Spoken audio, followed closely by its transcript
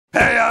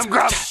Hey, I'm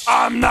Grumps.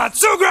 I'm not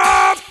so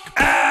Grump,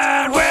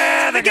 and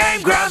we're the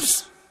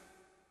GameGrumps.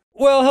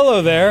 Well,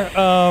 hello there.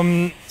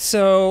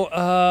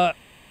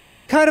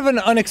 Kind of an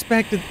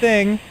unexpected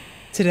thing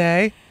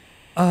today.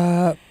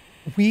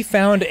 We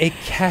found a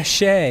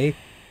cache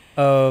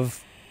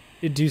of...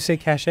 Do you say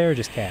cache or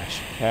just cache?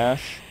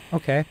 Cache.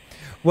 Okay.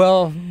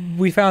 Well,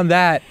 we found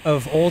that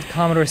of old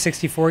Commodore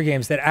 64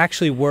 games that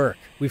actually work.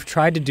 We've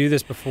tried to do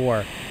this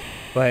before,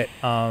 but,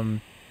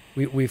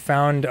 we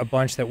found a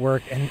bunch that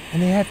work, and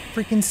they had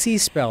freaking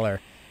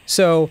C-Speller.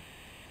 So,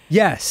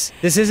 yes,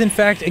 this is in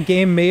fact a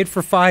game made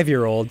for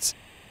 5-year-olds,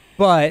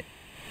 but,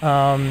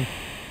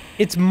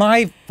 it's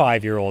my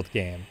 5-year-old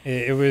game.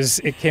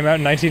 It came out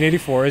in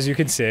 1984, as you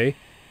can see,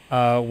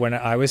 when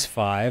I was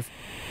 5,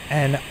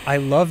 and I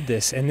loved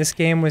this, and this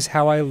game was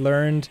how I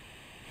learned,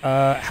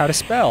 how to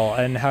spell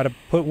and how to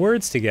put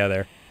words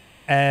together.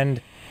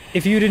 And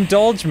if you'd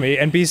indulge me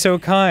and be so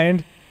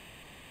kind,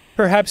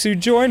 perhaps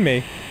you'd join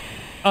me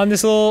on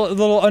this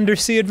little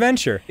undersea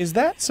adventure. Is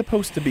that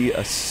supposed to be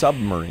a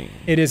submarine?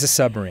 It is a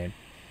submarine.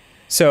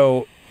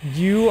 So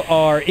you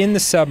are in the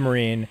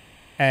submarine,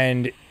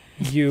 and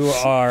you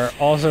are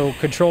also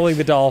controlling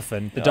the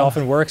dolphin. The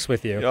dolphin works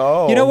with you.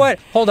 Oh. You know what?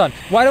 Hold on.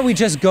 Why don't we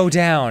just go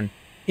down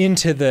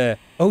into the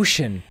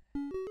ocean,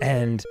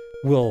 and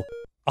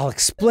I'll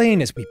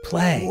explain as we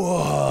play.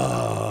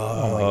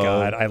 Whoa. Oh my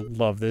god, I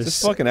love this.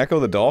 Is this fucking Echo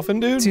the Dolphin,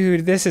 dude?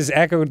 Dude, this is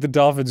Echo the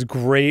Dolphin's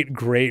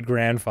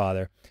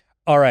great-great-grandfather.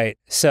 All right,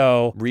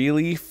 so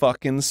Really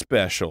fucking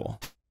special.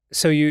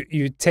 so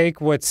you take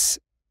what's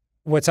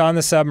on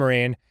the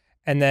submarine,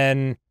 and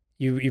then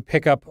you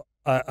pick up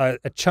a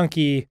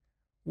chunky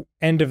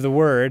end of the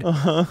word,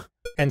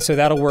 and so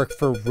that'll work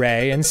for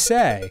Ray and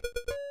Say.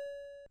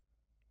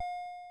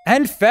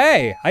 And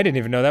Faye! I didn't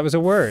even know that was a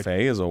word.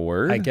 Faye is a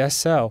word? I guess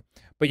so.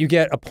 But you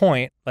get a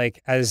point,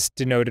 like, as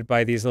denoted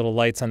by these little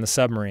lights on the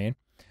submarine.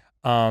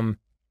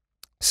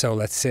 So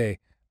let's see.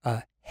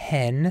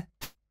 Hen.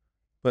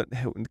 But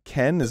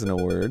Ken isn't a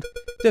word.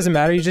 Doesn't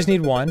matter, you just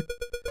need one.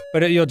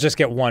 But you'll just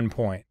get 1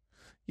 point.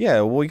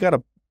 Yeah, well, you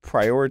gotta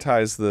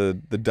prioritize the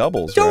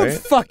doubles, Don't right?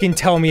 fucking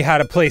tell me how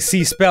to play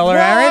C-Speller,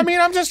 Well, Aaron! I mean,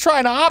 I'm just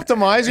trying to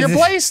optimize your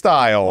play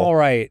style. All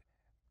right.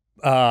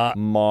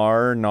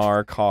 Mar,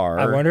 nar, car.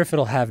 I wonder if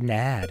it'll have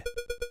nad.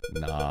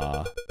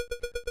 Nah.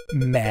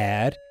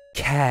 Mad.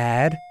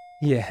 Cad.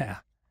 Yeah.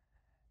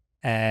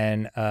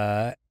 And,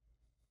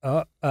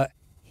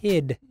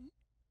 hid.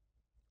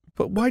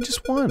 But why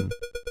just one?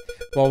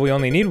 Well, we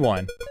only need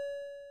one.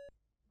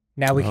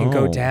 Now we can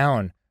go Oh.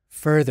 down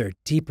further,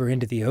 deeper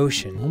into the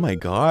ocean. Oh my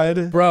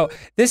god. Bro,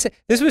 this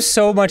was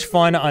so much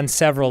fun on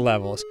several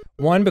levels.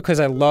 One, because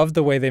I loved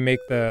the way they make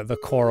the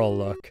coral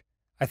look.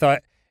 I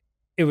thought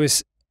it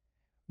was,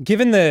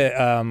 given the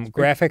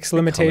graphics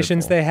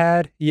limitations colorful. they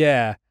had,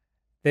 yeah,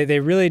 they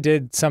really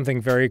did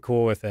something very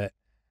cool with it.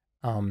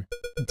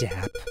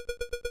 Dap.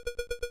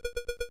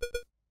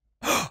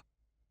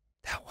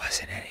 That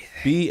wasn't anything.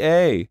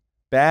 B-A.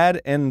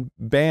 Bad and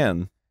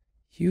ban.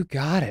 You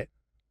got it.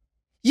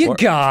 You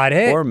got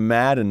it. Or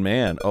mad and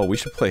man. Oh, we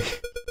should play...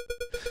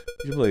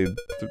 we should play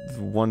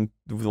one,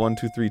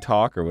 two, three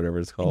talk or whatever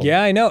it's called.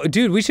 Yeah, I know.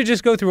 Dude, we should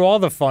just go through all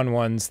the fun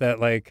ones that,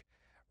 like,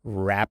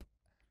 rap.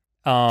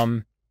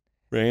 Ran.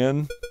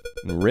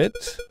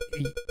 Rit?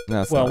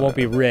 No, Well, it won't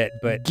be writ,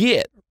 but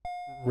Git.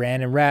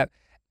 ran and rap.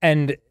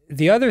 And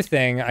the other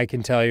thing I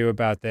can tell you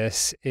about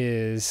this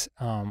is,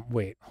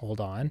 wait, hold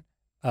on.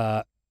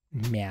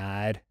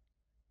 Mad.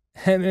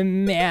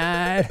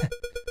 Mad.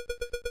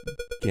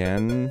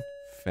 Gen.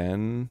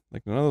 Fen.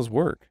 Like, none of those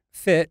work.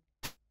 Fit.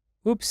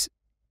 Oops.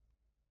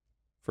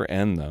 For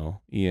N,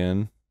 though.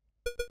 E-N.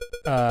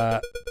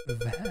 That.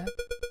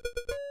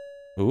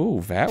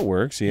 Ooh, that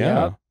works,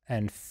 yeah. Yep.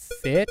 And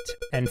fit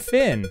and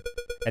fin.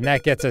 And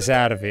that gets us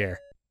out of here.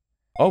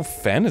 Oh,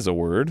 fen is a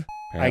word,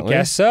 apparently. I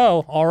guess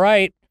so. All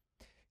right.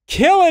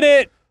 Killing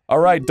it! All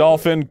right,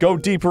 dolphin, go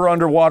deeper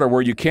underwater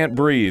where you can't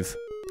breathe.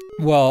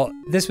 Well,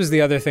 this was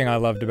the other thing I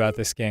loved about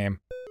this game.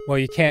 Well,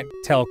 you can't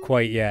tell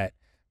quite yet,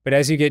 but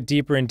as you get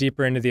deeper and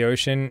deeper into the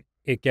ocean,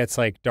 it gets,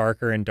 like,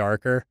 darker and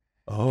darker.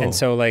 Oh. And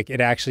so, like,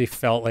 it actually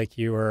felt like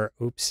you were,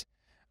 oops.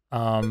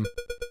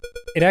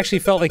 It actually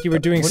felt like you were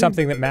doing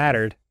something that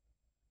mattered.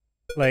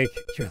 Like,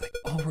 you're like,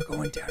 oh, we're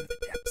going down to the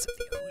depths of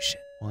the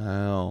ocean.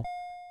 Wow.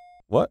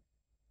 What?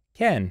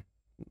 Ken.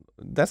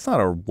 That's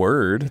not a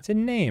word. It's a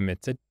name.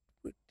 It's a...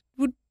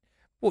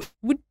 Would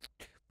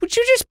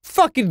you just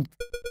fucking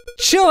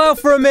chill out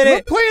for a We're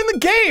minute? playing the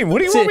game. What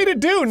do you want me to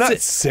do? Not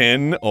it's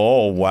sin.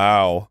 Oh,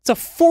 wow. It's a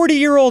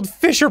 40-year-old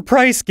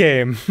Fisher-Price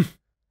game.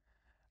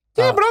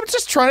 Yeah, but I'm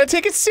just trying to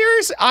take it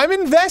serious. I'm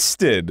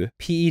invested.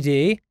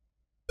 PED.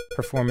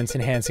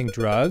 Performance-enhancing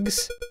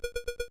drugs.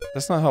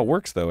 That's not how it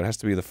works, though. It has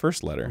to be the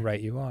first letter.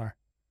 Right, you are.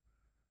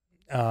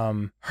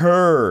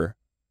 Her.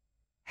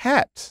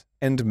 Hat.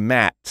 And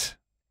Matt.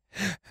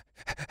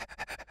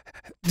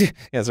 Yeah,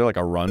 is there like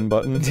a run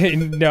button?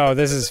 No,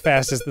 this is as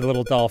fast as the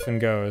little dolphin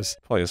goes.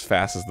 Probably as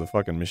fast as the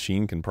fucking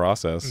machine can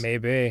process.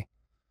 Maybe.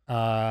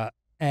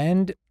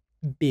 And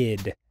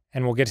bid.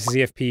 And we'll get to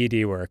see if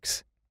PED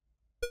works.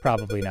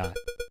 Probably not.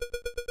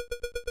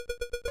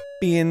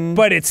 Bin.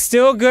 but it's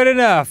still good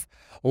enough.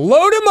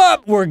 Load 'em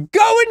up. We're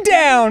going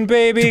down,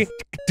 baby.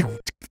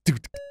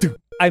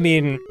 I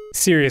mean,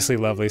 seriously,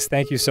 lovelies,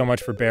 thank you so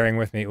much for bearing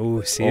with me.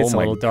 Ooh, see, it's a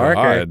my little darker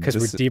God, because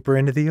this- we're deeper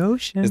into the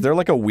ocean. Is there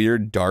like a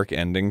weird dark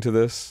ending to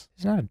this?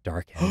 There's not a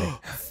dark ending.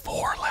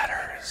 4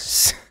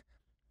 letters.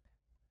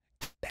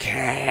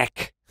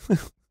 Cack.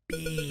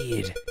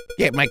 Bead.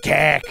 Get my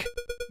cack.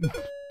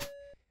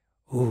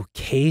 Ooh,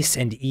 case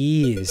and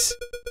ease.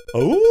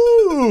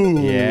 Ooh.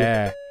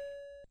 Yeah.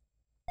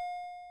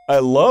 I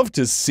love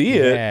to see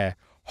it. Yeah.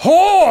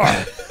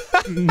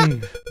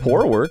 Whore!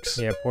 Pour works.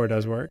 Yeah, pour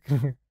does work.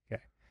 Okay.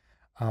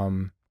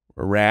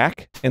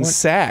 Rack and What?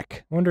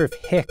 sack. I wonder if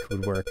hick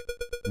would work.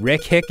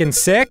 Rick, hick, and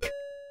sick?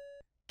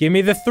 Give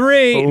me the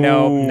 3.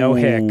 No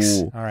hicks.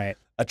 Ooh. All right.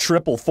 A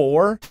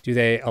 444. Do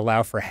they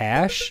allow for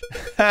hash?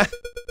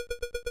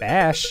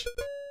 Bash.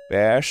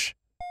 Bash.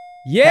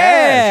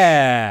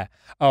 Yeah!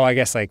 Oh, I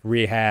guess like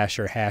rehash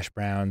or hash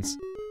browns.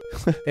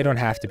 They don't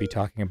have to be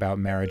talking about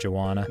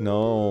marijuana.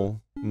 No.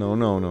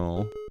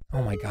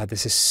 Oh my god,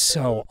 this is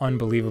so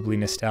unbelievably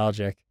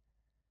nostalgic.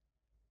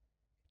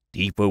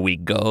 Deeper we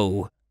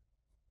go,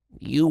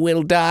 you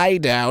will die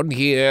down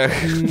here.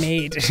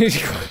 Mate.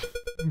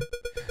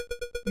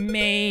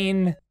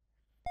 Maine.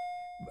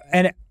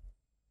 And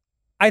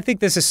I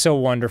think this is so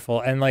wonderful.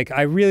 And like,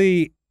 I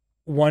really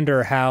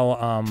wonder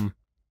how,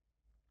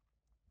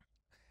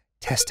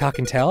 Test, talk,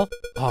 and tell?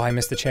 Oh, I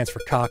missed the chance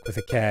for cock with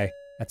a K.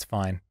 That's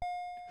fine.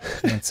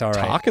 It's all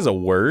right. Talk is a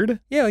word?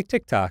 Yeah, like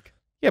TikTok.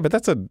 Yeah, but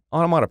that's an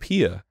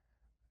onomatopoeia.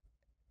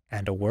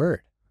 And a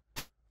word.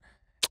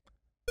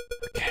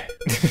 Okay.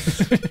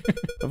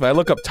 If I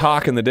look up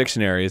talk in the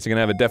dictionary, is it going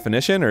to have a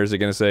definition or is it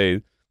going to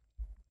say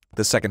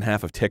the second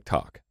half of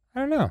TikTok? I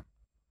don't know.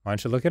 Why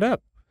don't you look it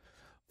up?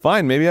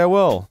 Fine, maybe I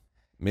will.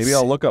 Maybe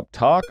I'll look up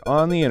talk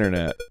on the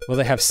internet. Will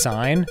they have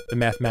sign? The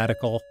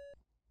mathematical.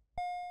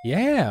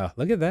 Yeah,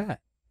 look at that.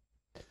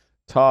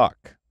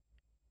 Talk.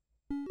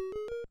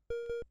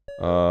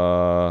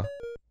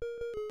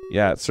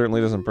 Yeah, it certainly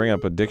doesn't bring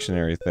up a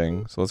dictionary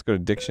thing. So let's go to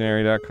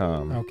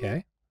dictionary.com.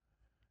 Okay.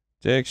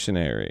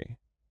 Dictionary.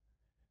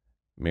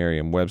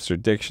 Merriam-Webster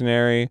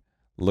Dictionary.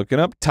 Looking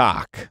up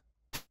talk.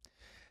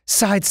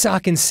 Side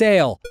sock and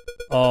sail.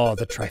 Oh,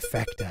 the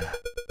trifecta.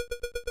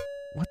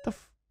 What the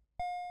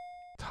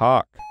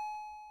talk.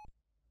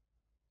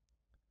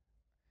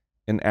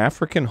 An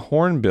African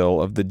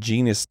hornbill of the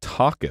genus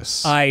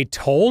Taucus. I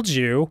told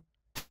you.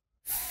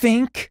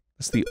 Think.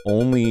 That's the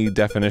only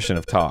definition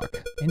of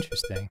talk.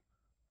 Interesting.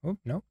 Oh,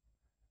 no.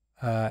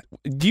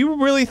 Do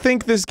you really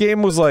think this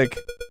game was like,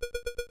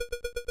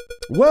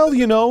 well,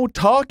 you know,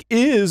 talk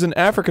is an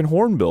African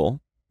hornbill?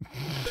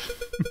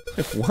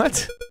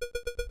 What?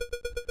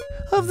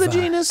 Of the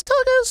genus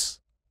Taucus.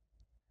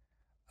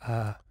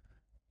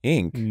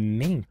 Ink.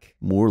 Mink.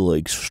 More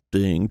like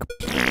stink.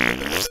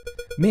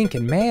 Mink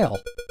and male.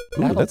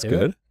 Ooh, That'll that's do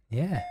good. it.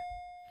 Yeah.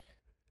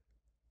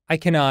 I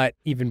cannot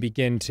even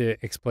begin to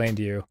explain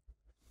to you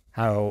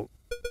how,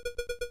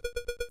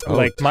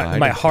 like,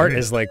 my heart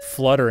is like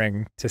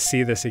fluttering to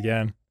see this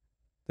again.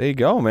 There you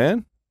go,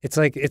 man. It's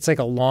like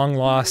a long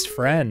lost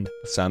friend.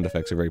 The sound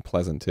effects are very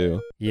pleasant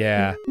too.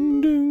 Yeah.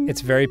 It's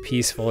very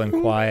peaceful and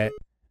quiet.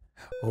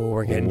 Oh,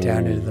 we're getting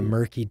down into the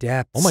murky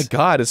depths. Oh my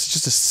god, it's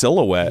just a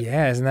silhouette.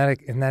 Yeah, isn't that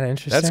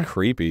interesting? That's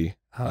creepy.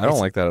 Oh, I don't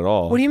like that at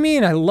all. What do you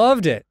mean? I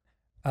loved it.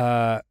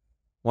 Well,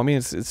 I mean,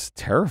 it's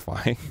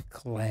terrifying.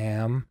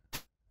 Clam.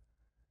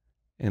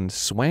 And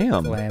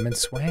swam. Clam and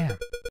swam.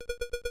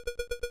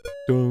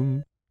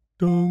 Dung,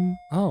 dung.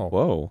 Oh.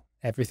 Whoa.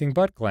 Everything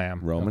but glam.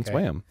 Roman Okay.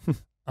 swam.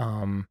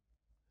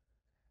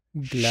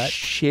 Glut.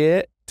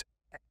 Shit.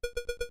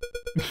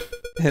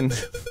 And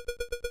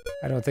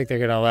I don't think they're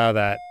gonna allow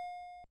that.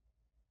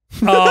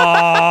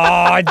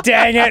 Oh,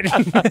 dang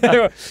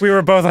it! We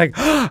were both like,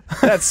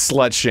 that's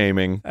slut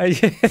shaming.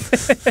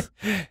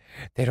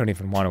 They don't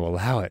even want to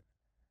allow it.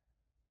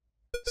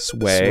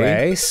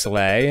 Sway.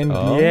 Slay, and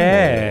Oh.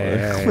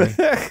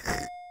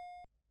 yeah.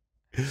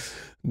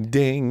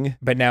 Ding.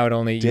 But now you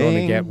only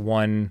get Ding.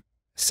 one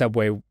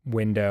subway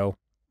window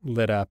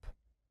lit up.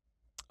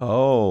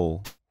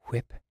 Oh.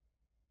 Whip.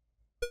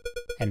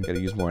 And Gotta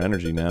use more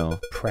energy now.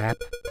 prap.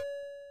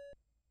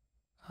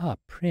 Ah,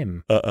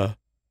 prim.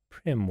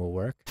 Prim will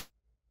work.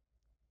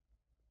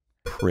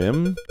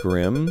 Prim?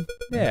 Grim?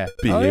 Yeah.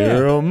 Oh, yeah.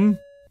 Birum?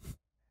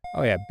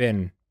 Oh yeah,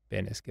 bin.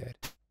 Bin is good.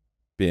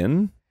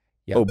 Bin?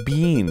 Yep. Oh,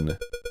 bean.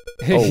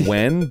 Oh,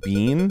 when?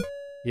 Bean?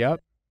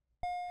 Yep.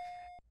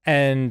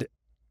 And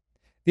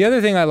the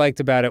other thing I liked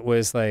about it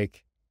was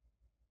like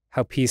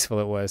how peaceful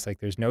it was. Like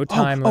there's no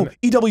time limit.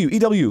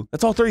 EW.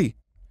 That's all 3.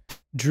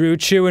 Drew,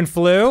 chew, and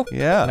flew.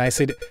 Yeah.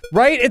 Nicely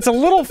right? It's a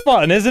little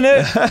fun, isn't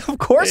it? Of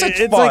course it's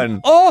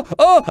like, fun.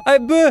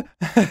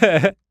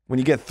 When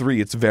you get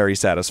 3, it's very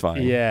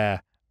satisfying. Yeah.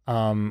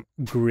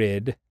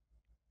 Grid.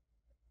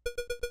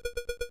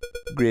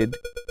 Grid,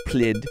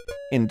 plid,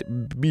 and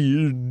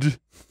beard.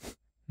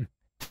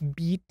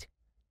 Beat.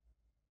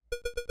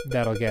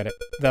 That'll get it.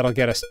 That'll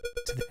get us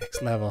to the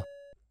next level.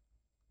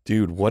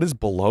 Dude, what is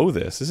below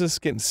this? This is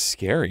getting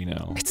scary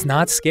now. It's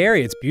not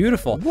scary. It's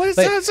beautiful. What is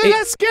Like, that? It's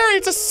not scary.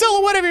 It's a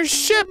silhouette of your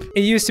ship.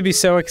 It used to be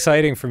so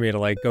exciting for me to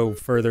like go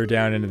further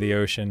down into the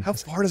ocean. How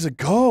far does it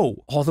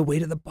go? All the way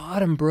to the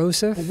bottom,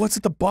 brosif. Well, what's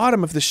at the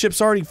bottom if the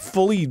ship's already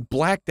fully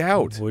blacked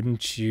out?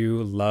 Wouldn't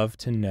you love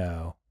to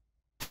know?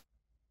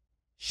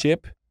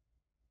 Ship?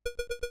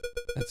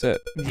 That's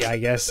it. Yeah, I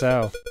guess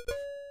so.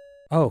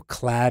 Oh,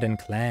 clad and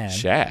clan.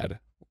 Shad.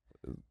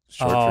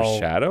 Short Oh. for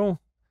shadow?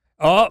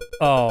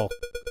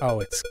 Oh,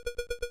 it's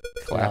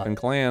Clap and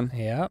clan.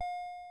 yeah.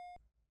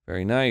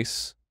 Very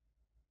nice.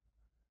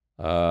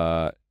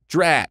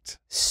 Drat.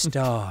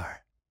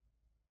 Star.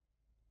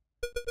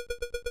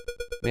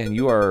 Man,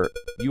 you are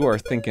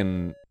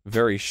thinking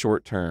very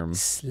short term.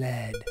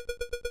 Sled.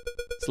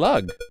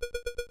 Slug.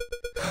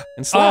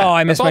 And slat. Oh,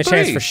 I missed That's my all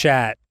chance three. for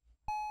shat.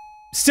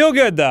 Still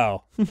good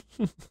though.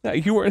 No,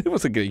 you weren't. It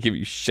wasn't gonna give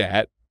you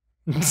shat.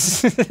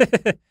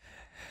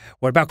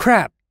 What about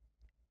crap?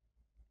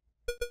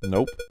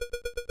 Nope.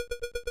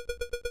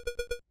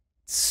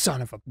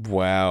 Son of a.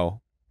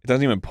 Wow. It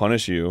doesn't even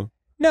punish you.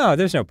 No,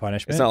 there's no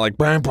punishment. It's not like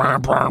brr, brr,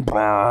 brr,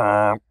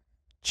 brr.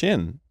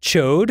 Chin.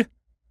 Chode.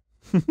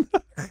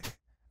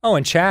 Oh,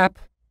 and chap.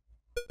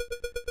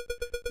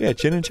 Yeah,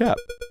 chin and chap.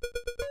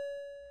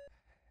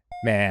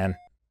 Man.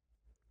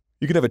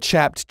 You could have a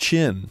chapped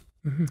chin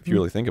if you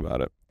really think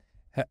about it.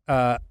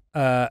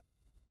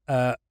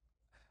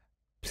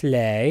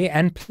 Play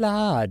and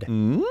plod.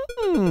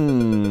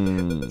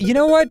 Mm. You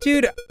know what,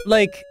 dude?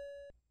 Like,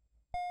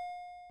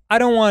 I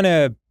don't want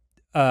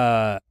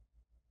to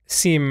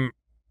seem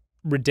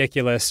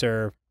ridiculous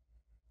or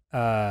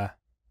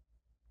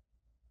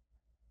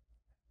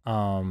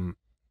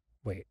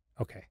wait,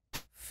 okay.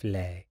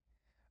 Flay.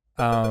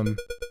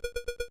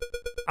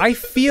 I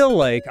feel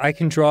like I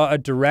can draw a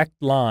direct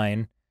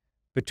line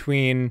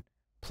between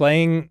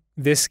playing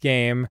this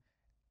game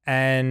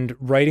and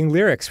writing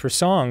lyrics for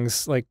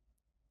songs like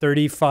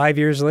 35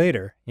 years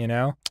later, you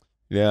know?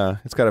 Yeah,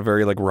 it's got a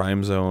very like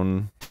rhyme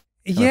zone.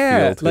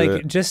 Yeah, feel to like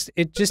it.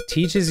 it just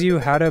teaches you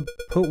how to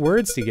put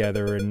words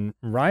together and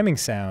rhyming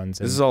sounds.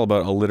 And, This is all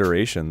about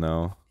alliteration,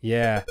 though.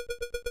 yeah,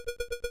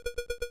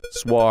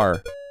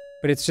 Swar.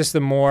 but it's just the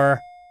more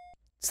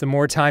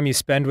time you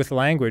spend with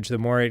language, the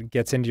more it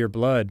gets into your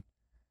blood.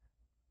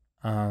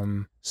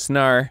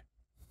 Snar.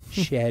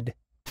 Shed,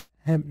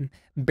 birder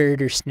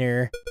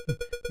snur,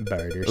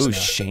 birder Ooh, snur.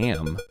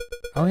 sham.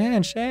 Oh yeah,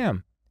 and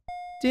sham.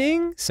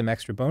 Ding, some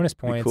extra bonus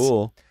Pretty points.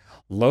 cool.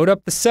 Load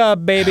up the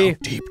sub, baby. How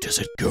deep does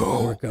it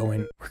go?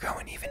 We're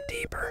going even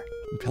deeper.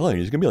 I'm telling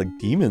you, there's gonna be like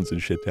demons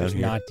and shit down There's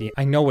here. not deep.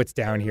 I know what's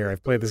down here.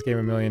 I've played this game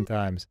a million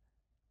times.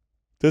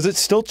 Does it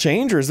still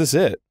change, or is this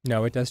it?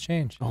 No, it does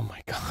change. Oh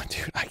my god,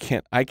 dude, I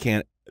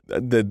can't.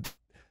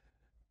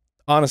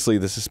 Honestly,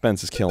 the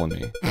suspense is killing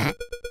me. Well,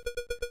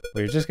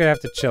 you're just gonna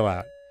have to chill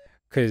out,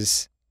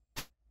 cause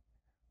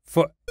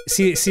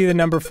see the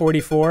number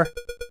 44.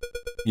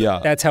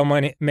 Yeah. That's how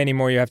many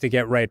more you have to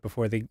get right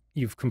before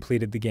you've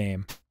completed the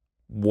game.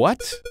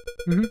 What?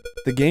 Mhm.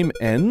 The game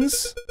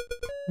ends?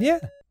 Yeah.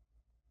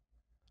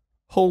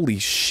 Holy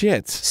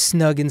shit.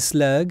 Snug and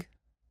slug.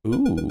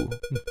 Ooh.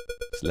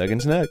 Slug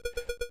and snug.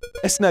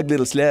 A snug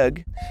little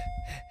slug.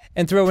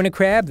 And throw in a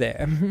crab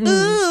there.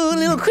 Ooh,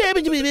 little crab.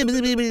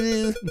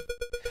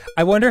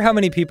 I wonder how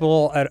many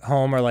people at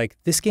home are like,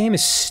 this game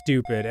is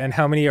stupid, and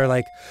how many are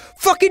like,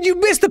 fucking you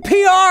missed the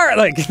PR!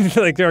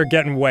 Like they're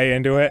getting way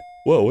into it.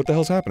 Whoa, what the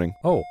hell's happening?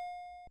 Oh,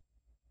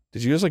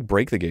 Did you just like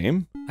break the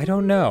game? I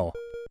don't know.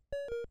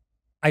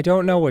 I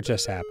don't know what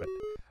just happened.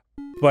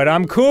 But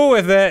I'm cool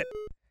with it.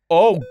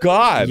 Oh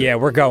god. Yeah,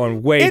 we're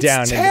going way It's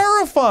down.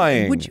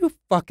 terrifying. Would you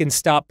fucking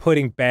stop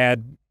putting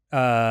bad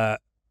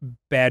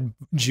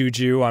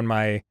juju on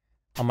my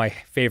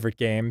favorite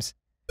games?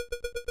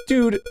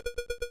 Dude,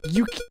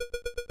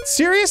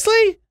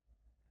 seriously?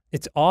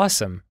 It's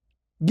awesome.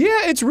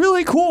 Yeah, it's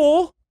really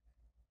cool.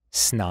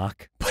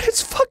 Snock. But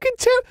it's fucking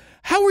terrible.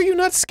 How were you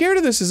not scared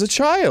of this as a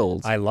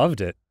child? I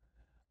loved it.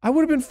 I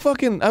would have been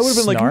like,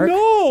 Snark?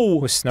 no.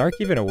 Was snark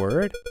even a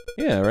word?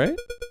 Yeah, right?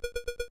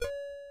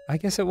 I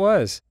guess it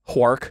was.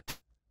 Hwark.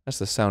 That's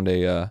the sound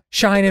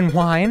Shine and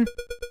wine.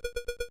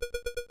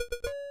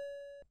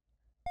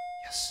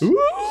 Yes.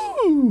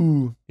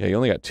 Ooh. Yeah, you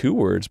only got 2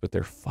 words, but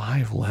they're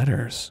 5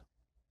 letters.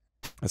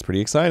 That's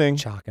pretty exciting.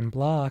 Chalk and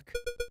block.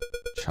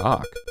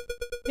 Chalk.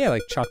 Yeah,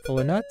 like chock full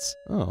of nuts.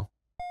 Oh,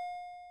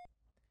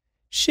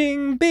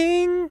 Shing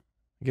bing.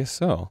 I guess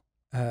so.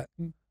 Glint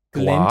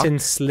Glock? and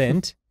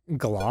slint.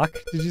 Glock,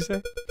 did you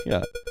say?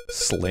 Yeah.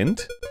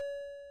 Slint?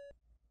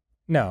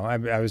 No, I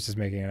was just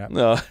making it up.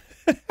 No.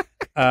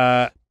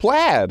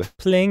 Plaid.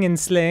 Pling and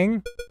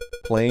sling.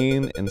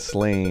 Plain and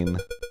slain.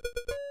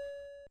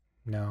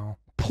 No.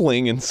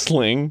 Pling and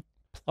sling.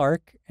 Plark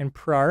and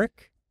prark.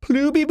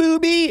 Plooby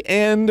booby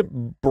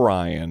and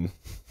Brian.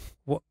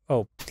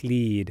 Oh,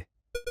 plead.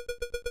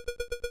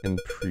 And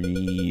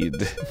Preed.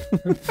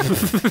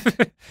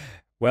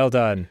 Well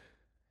done.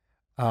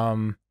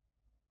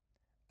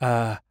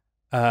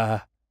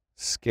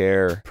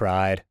 Scare.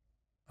 Pride.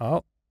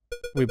 Oh,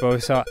 we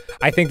both saw.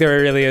 I think there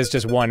really is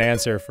just one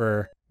answer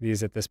for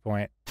these at this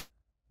point.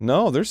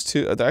 No, there's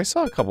two. I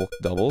saw a couple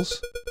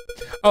doubles.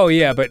 Oh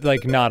yeah, but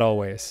like not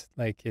always.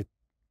 Like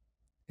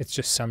it's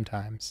just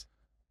sometimes.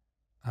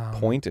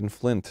 Point and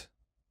Flint.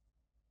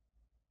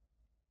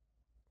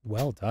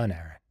 Well done,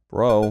 Aaron.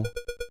 Bro.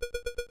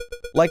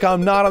 Like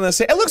I'm not on the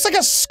same. It looks like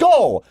a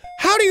skull.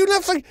 How do you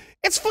not like?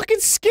 It's fucking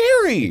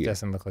scary. It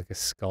doesn't look like a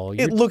skull.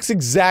 It looks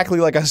exactly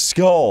like a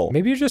skull.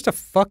 Maybe you're just a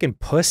fucking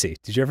pussy.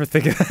 Did you ever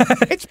think of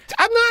that?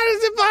 I'm not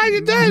as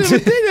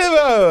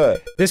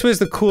defined. This was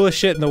the coolest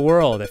shit in the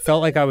world. It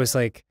felt like I was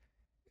like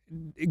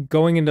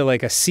going into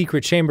like a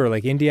secret chamber,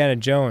 like Indiana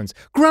Jones.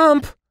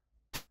 Grump.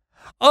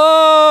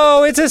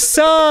 Oh, it's a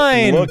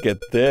sign. Look at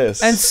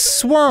this. And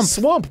swamp.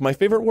 Swamp, my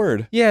favorite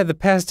word. Yeah, the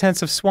past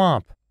tense of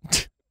swamp.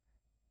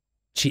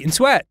 Cheat and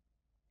sweat.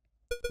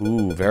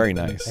 Ooh, very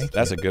nice. Thank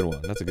That's you. a good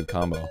one. That's a good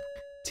combo.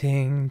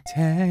 Ting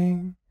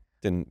tang.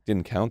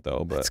 Didn't count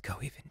though, but Let's go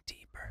even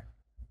deeper.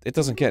 it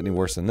doesn't get any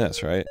worse than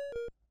this, right?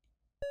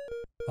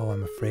 Oh,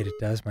 I'm afraid it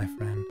does, my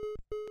friend.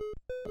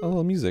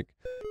 Oh, music.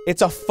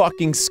 It's a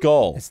fucking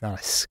skull. It's not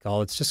a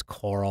skull, it's just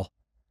coral.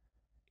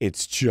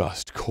 It's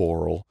just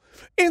coral.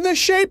 In the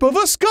shape of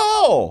a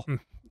skull!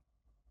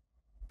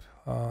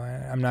 Oh,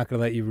 I'm not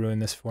gonna let you ruin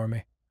this for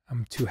me.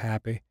 I'm too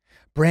happy.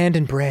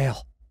 Brandon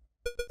Braille.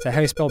 Is that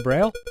how you spell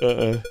Braille?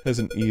 Has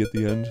an E at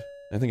the end.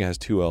 I think it has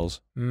 2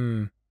 L's.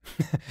 And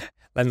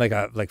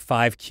like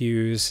 5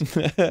 Q's.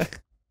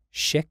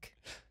 Schick.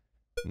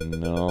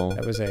 No.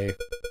 That was a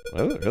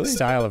Oh, really?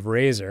 style of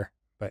razor.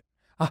 But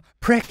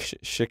prick.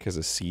 Schick has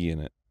a C in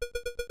it.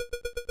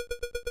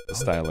 The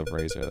style of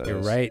razor, that You're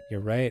is. right. You're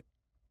right.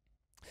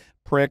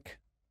 Prick.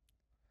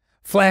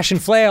 Flash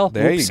and flail.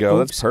 There Oops, you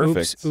go. oops, That's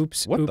perfect.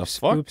 Oops. What the oops,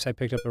 fuck? Oops. I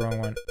picked up the wrong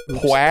one. Oops.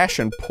 Plash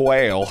and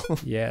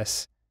Pwale.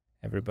 Yes.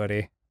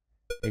 Everybody,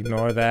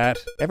 ignore that.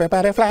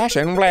 Everybody flash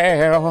and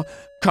flail.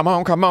 Come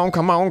on, come on,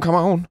 come on, come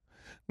on.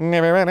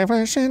 Everybody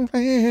flash and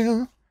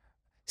flail.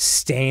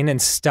 Stain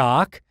and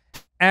stock.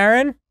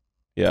 Aaron,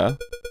 Yeah.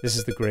 this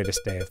is the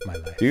greatest day of my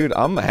life. Dude,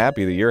 I'm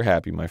happy that you're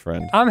happy, my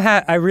friend.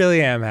 I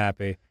really am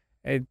happy.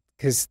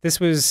 Because this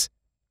was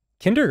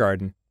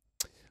kindergarten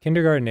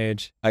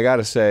age. I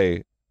gotta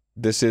say,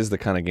 this is the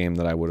kind of game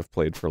that I would have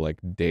played for like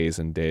days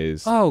and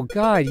days. Oh,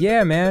 God,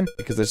 yeah, man.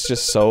 Because it's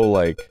just so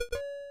like,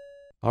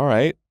 all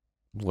right,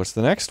 what's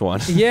the next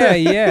one? Yeah,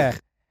 yeah.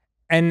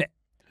 And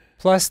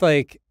plus,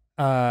 like,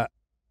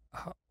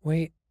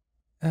 wait.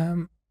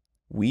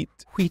 Wheat.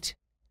 Wheat.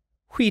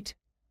 Wheat.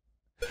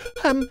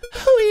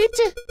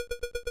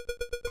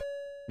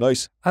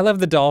 Nice. I love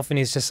the dolphin.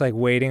 He's just like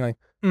waiting, like,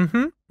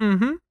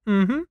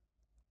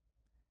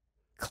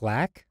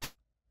 Clack?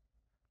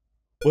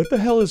 What the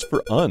hell is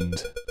for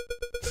und?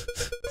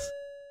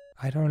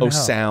 I don't know. Oh,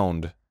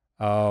 sound.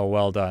 Oh,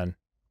 well done.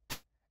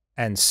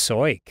 And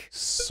soik.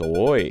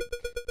 Soy.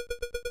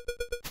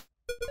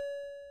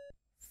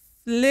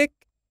 Flick.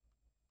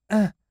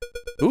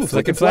 Ooh,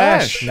 Flick and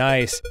flash.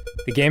 Nice.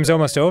 The game's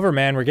almost over,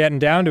 man. We're getting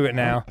down to it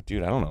now.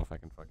 Dude, I don't know if I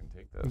can fucking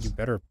take this. You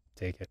better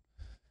take it.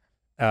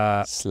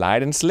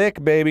 Slide and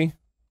slick, baby.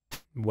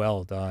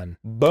 Well done.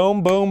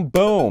 Boom, boom,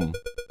 boom.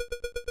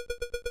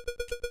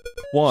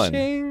 1,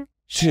 Shing, 2.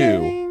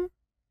 shing.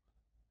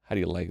 How do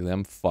you like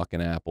them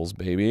fucking apples,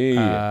 baby?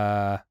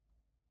 That's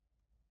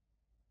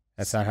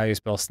not how you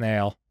spell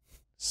snail.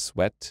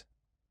 Sweat.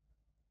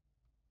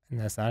 And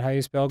that's not how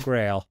you spell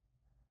grail.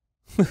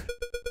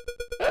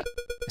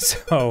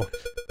 So,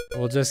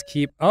 we'll just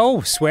keep...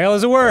 Oh, swale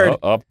is a word.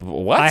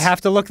 What? I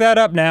have to look that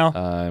up now.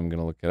 I'm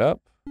gonna look it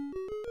up.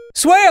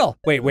 Swale!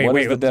 Wait, What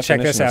is the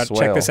check this definition of out,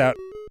 check this swale? out.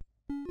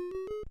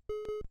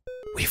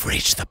 We've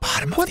reached the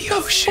bottom of the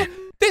ocean.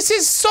 This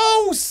is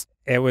so...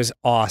 It was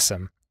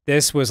awesome.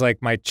 This was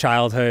like my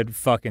childhood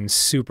fucking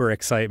super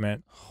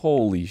excitement.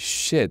 Holy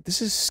shit,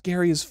 this is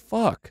scary as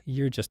fuck.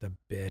 You're just a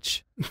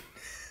bitch.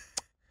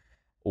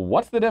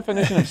 What's the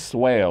definition of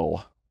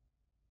swale?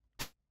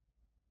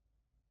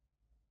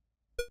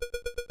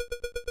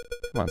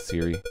 Come on,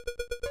 Siri.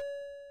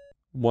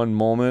 One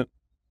moment.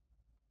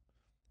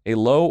 A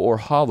low or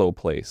hollow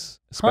place,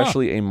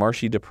 especially a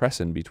marshy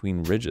depression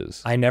between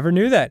ridges. I never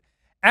knew that.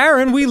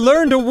 Aaron, we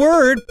learned a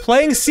word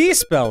playing C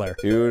Speller.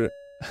 Dude,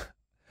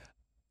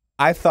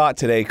 I thought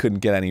today couldn't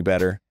get any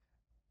better.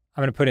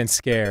 I'm gonna put in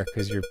scare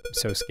because you're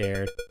so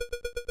scared.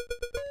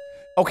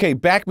 Okay,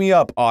 back me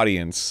up,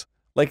 audience.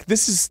 Like,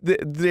 this is,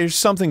 there's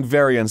something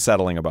very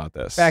unsettling about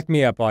this. Back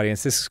me up,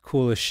 audience. This is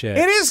cool as shit.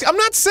 It is, I'm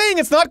not saying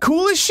it's not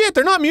cool as shit.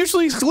 They're not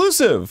mutually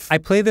exclusive. I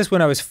played this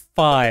when I was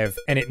 5,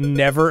 and it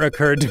never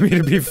occurred to me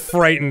to be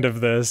frightened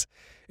of this.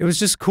 It was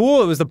just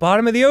cool. It was the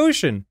bottom of the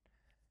ocean.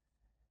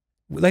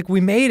 Like, we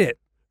made it.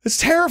 It's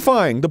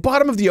terrifying. The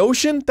bottom of the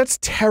ocean? That's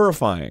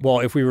terrifying. Well,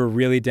 if we were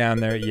really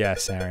down there,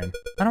 yes, Aaron.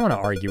 I don't want to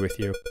argue with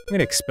you. I'm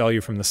gonna expel you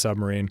from the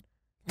submarine.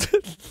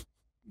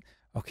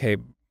 Okay,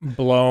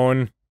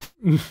 blown.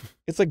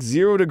 It's like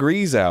 0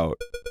 degrees out.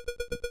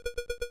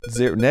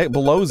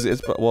 Below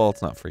it's well,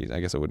 it's not freezing. I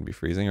guess it wouldn't be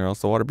freezing, or else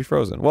the water would be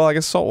frozen. Well, I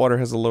guess salt water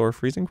has a lower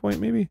freezing point,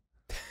 maybe.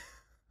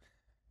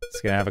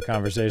 Just gonna have a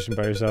conversation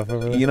by yourself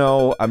over there. You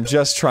know, I'm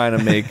just trying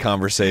to make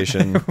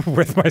conversation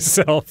with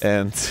myself.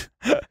 and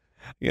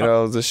You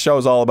know, the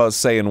show's all about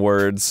saying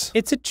words.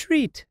 It's a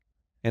treat.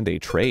 And a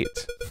trait.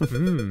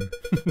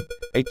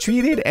 I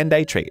treated and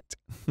I trait.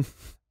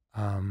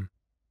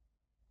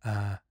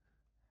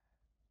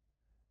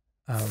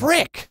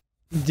 Frick!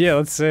 Yeah,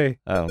 let's see.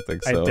 I don't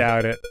think so. I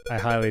doubt it. I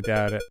highly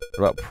doubt it.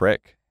 What about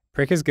prick?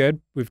 Prick is good.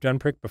 We've done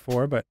prick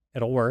before, but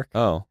it'll work.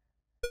 Oh.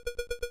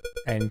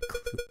 And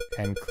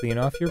clean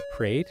off your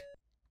prate.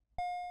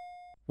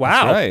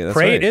 Wow, That's right, that's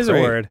prate right, is prate.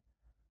 a word.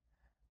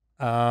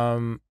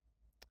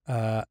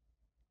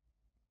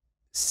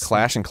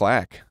 Clash and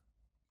clack.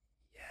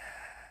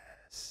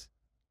 Yes.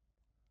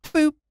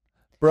 Boop.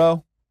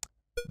 Bro.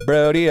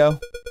 Brodeo.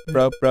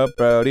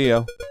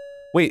 Brodeo.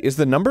 Wait, is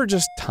the number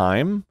just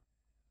time?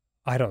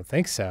 I don't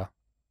think so.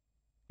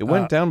 It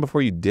went down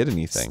before you did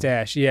anything.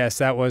 Stash. Yes,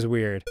 that was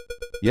weird.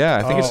 Yeah,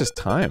 I think it's Oh. just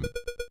time.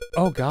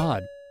 Oh,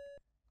 God.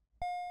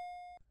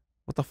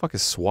 What the fuck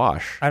is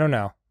swash? I don't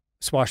know.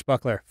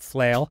 Swashbuckler.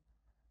 Flail.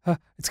 Huh,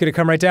 it's going to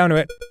come right down to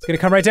it. It's going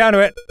to come right down to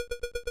it.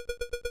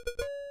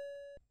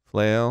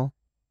 Flail.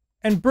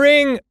 And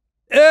bring...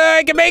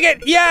 I can make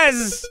it!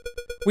 Yes!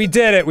 We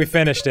did it. We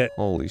finished it.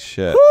 Holy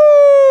shit.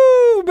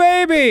 Woo,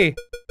 baby!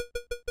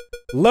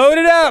 Load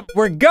it up.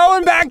 We're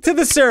going back to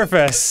the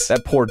surface.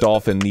 That poor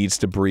dolphin needs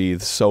to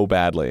breathe so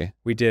badly.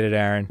 We did it,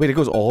 Aaron. Wait, it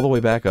goes all the way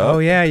back up? Oh,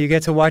 yeah. You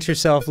get to watch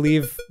yourself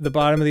leave the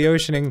bottom of the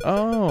ocean. And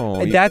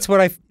Oh. that's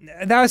what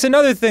that was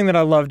another thing that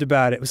I loved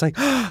about it. It was like,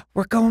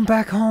 we're going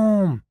back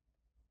home.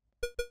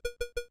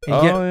 And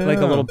you get like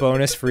a yeah. little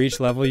bonus for each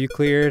level you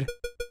cleared.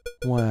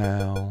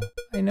 Wow.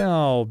 I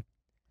know.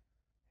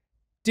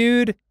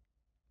 Dude,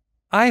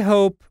 I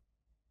hope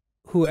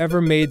whoever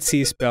made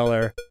Sea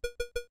Speller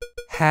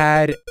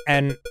had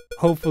and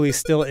hopefully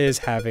still is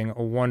having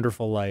a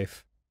wonderful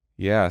life.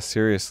 Yeah,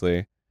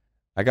 seriously.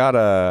 I got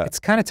a... It's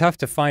kind of tough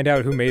to find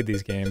out who made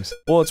these games.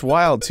 Well, it's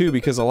wild, too,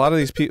 because a lot of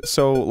these people...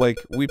 So, like,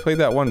 we played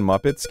that one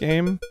Muppets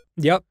game.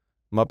 Yep.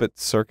 Muppet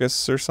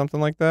Circus or something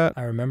like that.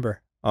 I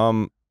remember.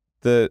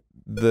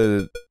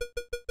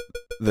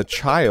 The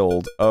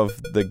child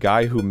of the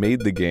guy who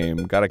made the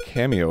game got a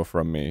cameo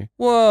from me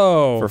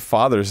Whoa. for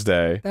Father's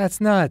Day.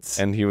 That's nuts.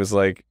 And he was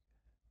like,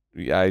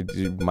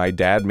 my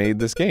dad made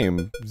this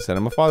game. Send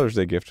him a Father's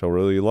Day gift. He'll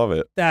really love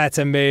it. That's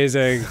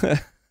amazing.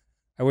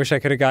 I wish I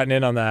could have gotten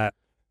in on that.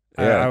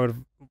 Yeah. I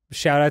would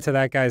shout out to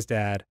that guy's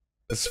dad.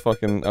 It's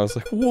fucking, I was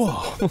like,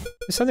 whoa.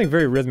 There's something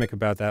very rhythmic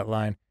about that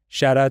line.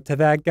 Shout out to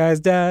that guy's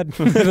dad.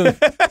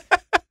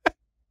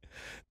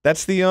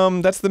 That's the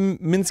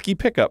Minsky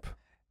pickup.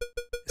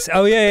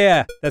 Oh,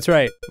 yeah. That's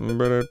right.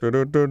 We're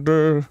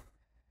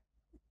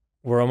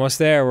almost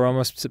there. We're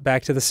almost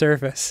back to the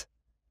surface.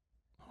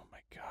 Oh my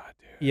god,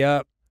 dude.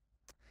 Yep.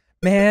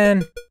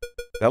 Man,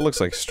 That looks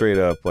like straight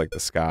up like the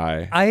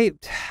sky. I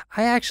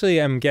actually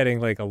am getting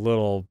like a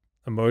little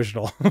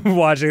emotional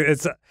watching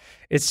it.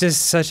 It's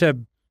just such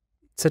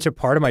a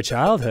part of my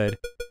childhood.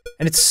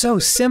 And it's so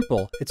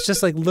simple. It's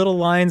just like little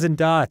lines and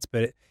dots,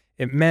 but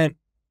it meant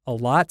a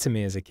lot to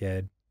me as a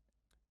kid.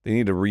 They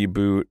need to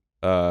reboot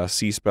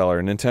Sea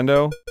Speller.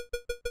 Nintendo,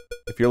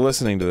 if you're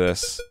listening to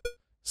this,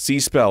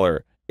 Sea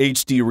Speller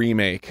HD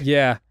remake.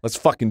 Yeah. Let's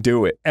fucking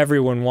do it.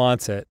 Everyone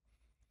wants it.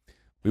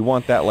 We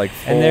want that like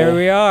full... And there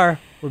we are.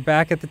 We're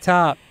back at the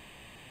top.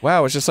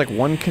 Wow, it's just like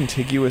one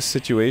contiguous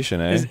situation,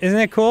 eh? Isn't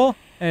it cool?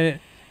 And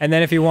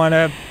then if you want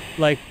to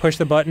like push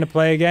the button to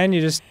play again,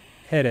 you just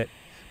hit it.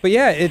 But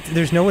yeah,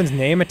 there's no one's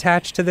name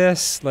attached to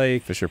this.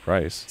 Like Fisher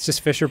Price. It's just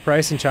Fisher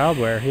Price and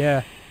Childware.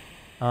 Yeah.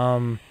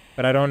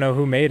 But I don't know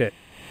who made it.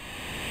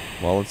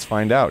 Well, let's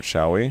find out,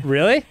 shall we?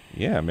 Really?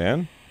 Yeah,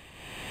 man.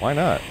 Why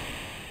not?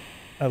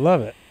 I love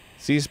it.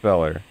 Sea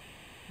Speller.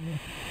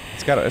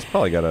 It's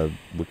probably got a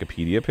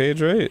Wikipedia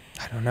page, right?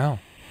 I don't know.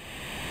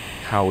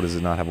 How does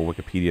it not have a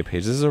Wikipedia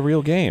page? This is a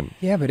real game.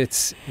 Yeah, but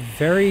it's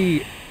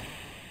a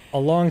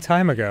long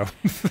time ago.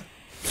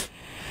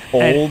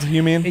 Old,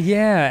 you mean?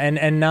 Yeah,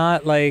 and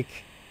not like,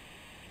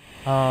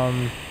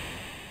 not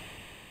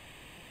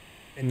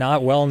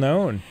well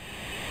known.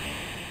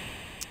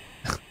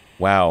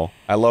 Wow.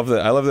 I love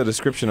the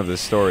description of this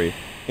story.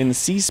 In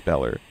Sea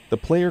Speller, the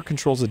player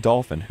controls a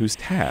dolphin whose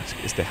task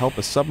is to help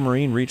a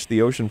submarine reach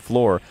the ocean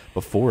floor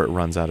before it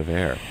runs out of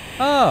air.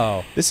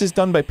 Oh. This is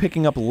done by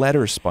picking up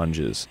letter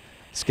sponges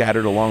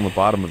scattered along the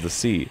bottom of the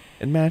sea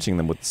and matching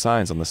them with the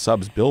signs on the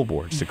sub's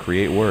billboards to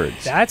create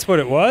words. That's what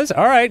it was?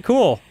 All right,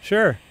 cool.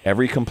 Sure.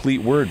 Every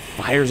complete word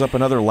fires up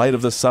another light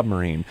of the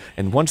submarine,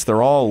 and once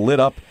they're all lit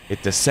up,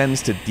 it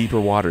descends to deeper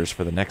waters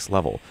for the next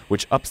level,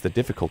 which ups the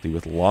difficulty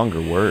with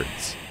longer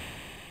words.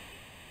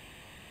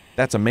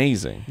 That's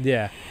amazing.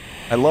 Yeah.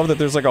 I love that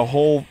there's like a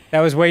whole...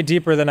 That was way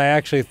deeper than I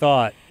actually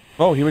thought.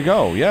 Oh, here we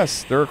go.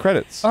 Yes, there are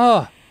credits.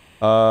 Oh.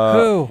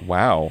 Who?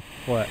 Wow.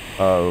 What?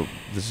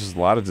 This is a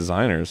lot of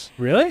designers.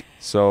 Really?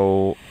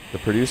 So, the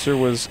producer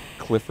was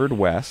Clifford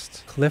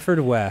West. Clifford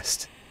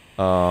West.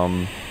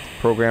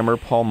 Programmer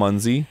Paul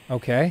Munsey.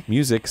 Okay.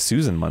 Music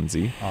Susan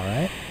Munsey. All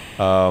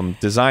right.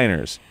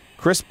 Designers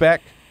Chris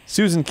Beck,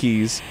 Susan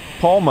Keys,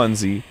 Paul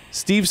Munsey,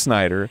 Steve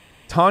Snyder,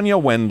 Tanya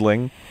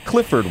Wendling,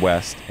 Clifford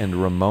West,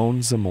 and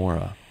Ramon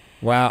Zamora.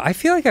 Wow, I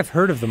feel like I've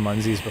heard of the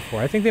Munsies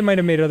before. I think they might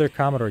have made other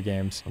Commodore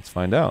games. Let's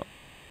find out.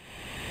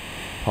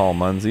 Paul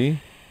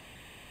Munsey,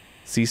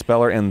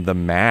 C-Speller, and the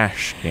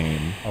MASH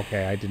game.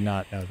 Okay, I did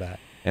not know that.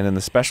 And in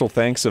the special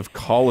thanks of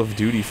Call of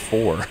Duty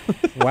 4.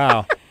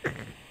 Wow.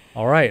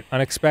 All right,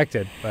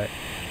 unexpected, but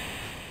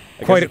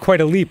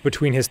quite a leap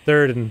between his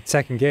third and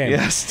second game.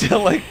 Yeah,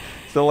 still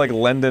like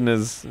lending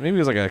his, maybe he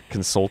was like a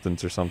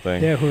consultant or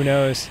something. Yeah, who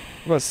knows?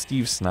 What about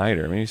Steve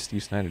Snyder? Maybe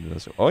Steve Snyder did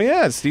this. Oh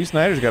yeah, Steve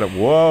Snyder's got it.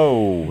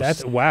 Whoa.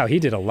 Wow, he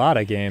did a lot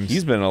of games.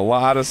 He's been in a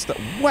lot of stuff.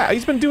 Wow,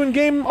 he's been doing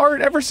game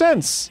art ever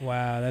since.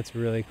 Wow, that's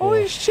really cool.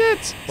 Holy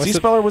shit.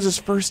 C-Speller was his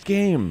first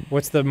game.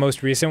 What's the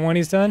most recent one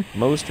he's done?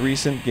 Most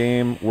recent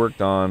game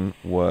worked on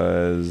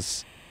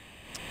was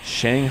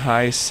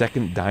Shanghai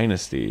Second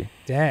Dynasty.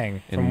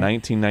 Dang. In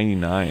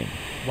 1999.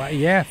 Wow,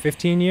 yeah,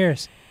 15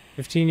 years.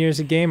 15 years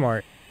of game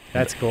art.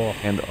 That's cool.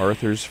 And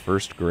Arthur's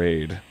First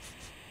Grade.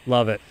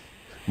 Love it.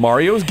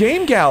 Mario's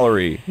Game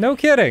Gallery. No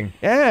kidding.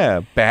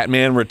 Yeah.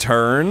 Batman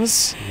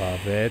Returns.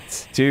 Love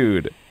it.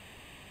 Dude.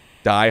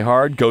 Die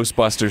Hard,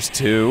 Ghostbusters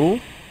 2.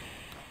 Oh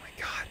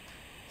my god.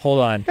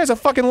 Hold on. Guy's a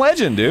fucking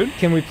legend, dude.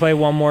 Can we play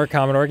one more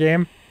Commodore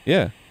game?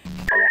 Yeah.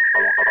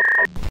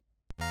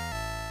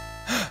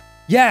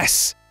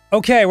 Yes!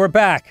 Okay, we're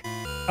back.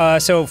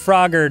 So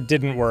Frogger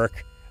didn't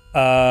work,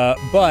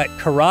 but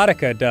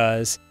Karateka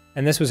does,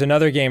 and this was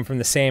another game from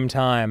the same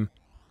time.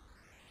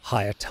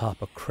 High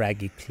atop a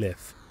craggy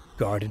cliff,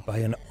 guarded by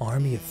an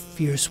army of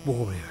fierce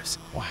warriors,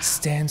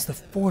 stands the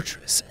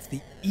fortress of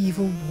the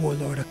evil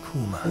warlord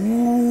Akuma.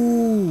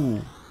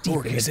 Ooh!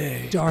 Deep in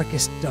the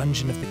darkest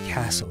dungeon of the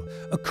castle,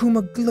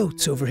 Akuma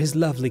gloats over his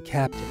lovely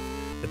captive,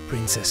 the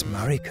Princess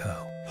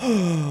Mariko.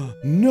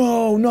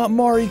 No, not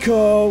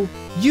Mariko!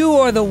 You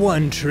are the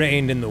one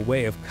trained in the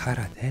way of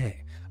karate,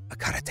 a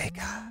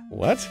karateka.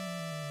 What?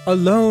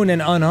 Alone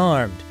and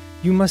unarmed,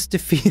 you must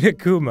defeat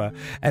Akuma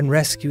and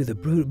rescue the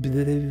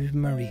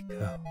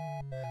Mariko.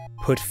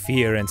 Put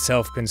fear and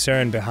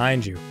self-concern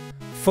behind you.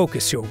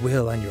 Focus your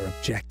will on your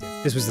objective.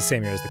 This was the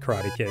same year as the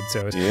Karate Kid,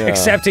 so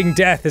accepting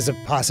death is a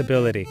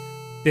possibility.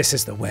 This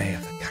is the way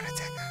of the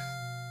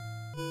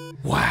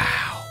karateka.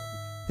 Wow.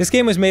 This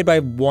game was made by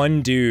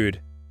one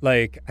dude.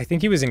 Like, I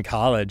think he was in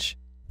college.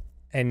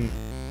 And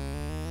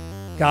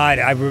God,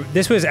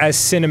 this was as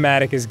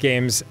cinematic as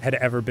games had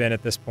ever been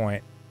at this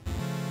point.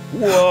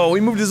 Whoa,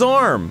 he moved his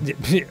arm!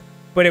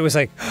 But it was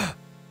like,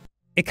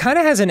 it kind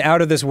of has an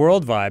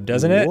out-of-this-world vibe,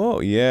 doesn't it?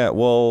 Whoa, yeah,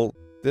 well,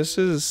 this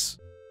is...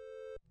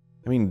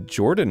 I mean,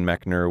 Jordan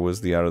Mechner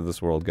was the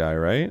out-of-this-world guy,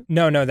 right?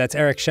 No, that's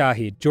Eric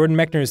Shahi. Jordan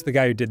Mechner is the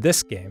guy who did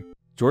this game.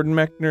 Jordan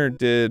Mechner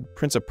did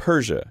Prince of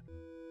Persia.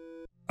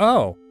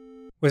 Oh.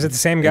 Was it the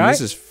same guy? And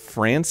this is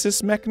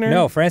Francis Mechner?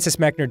 No, Francis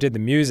Mechner did the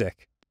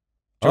music.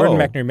 Jordan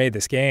Mechner made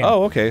this game.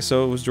 Oh, okay,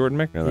 so it was Jordan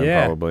Mechner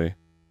then, probably.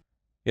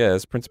 Yeah,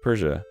 it's Prince of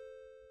Persia.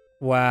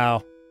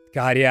 Wow.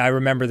 God, yeah, I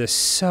remember this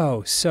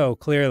so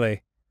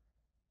clearly.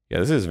 Yeah,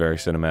 this is very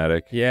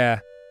cinematic. Yeah.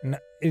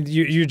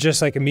 You're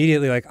just like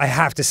immediately like, I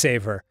have to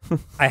save her.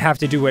 I have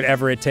to do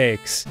whatever it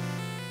takes.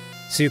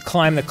 So you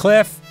climb the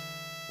cliff.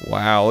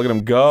 Wow, look at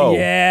him go.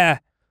 Yeah.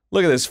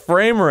 Look at this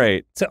frame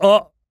rate.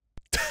 So,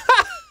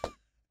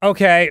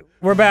 okay,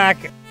 we're back.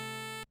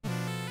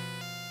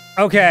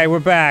 Okay, we're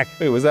back.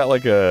 Wait, was that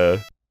like a...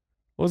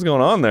 What was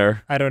going on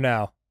there? I don't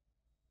know.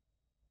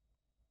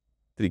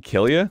 Did he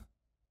kill you?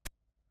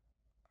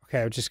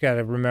 Okay, I just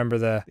gotta remember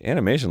the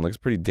animation looks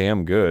pretty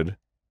damn good.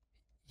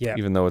 Yeah.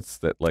 Even though it's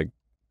that, like,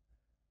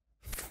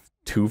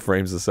 2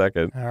 frames a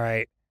second. All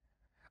right.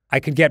 I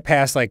could get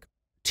past, like,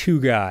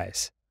 2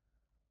 guys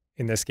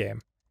in this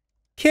game.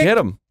 Kick. Get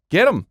him!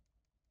 Get him!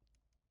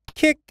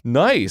 Kick.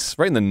 Nice!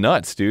 Right in the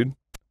nuts, dude.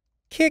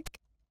 Kick.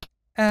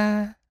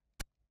 Yeah,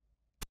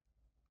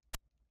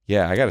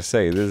 I gotta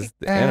say, the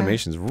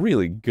animation's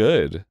really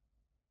good.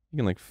 You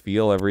can, like,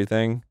 feel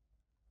everything.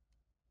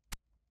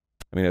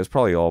 I mean, it was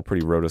probably all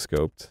pretty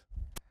rotoscoped.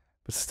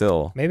 But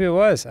still. Maybe it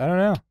was. I don't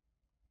know.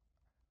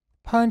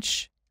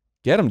 Punch.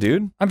 Get him,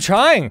 dude. I'm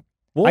trying.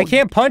 Well, I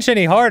can't punch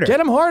any harder. Get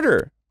him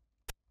harder.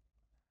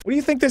 What do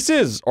you think this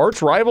is?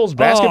 Arch rivals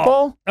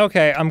basketball? Oh,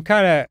 okay, I'm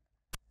kind of...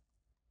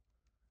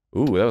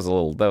 Ooh,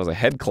 that was a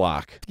head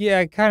clock. Yeah,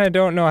 I kind of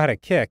don't know how to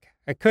kick.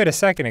 I could a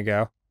second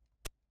ago.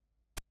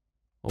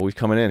 Oh, he's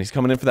coming in. He's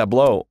coming in for that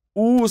blow.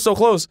 Ooh, so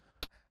close.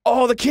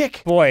 Oh, the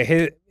kick. Boy,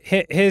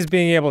 his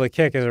being able to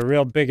kick is a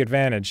real big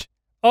advantage.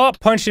 Oh,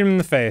 punched him in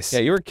the face. Yeah,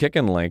 you were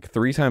kicking like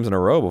 3 times in a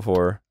row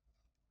before.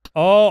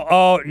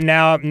 Oh,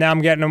 now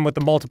I'm getting him with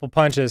the multiple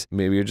punches.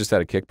 Maybe you're just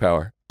out of kick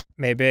power.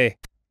 Maybe.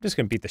 I'm just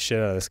gonna beat the shit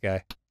out of this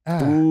guy.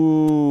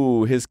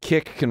 Ooh, his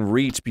kick can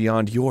reach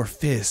beyond your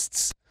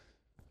fists.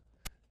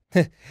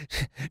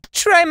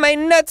 Try my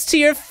nuts to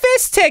your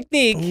fist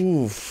technique.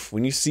 Oof.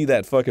 When you see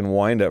that fucking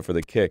wind up for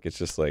the kick, it's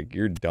just like,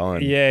 you're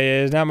done. Yeah,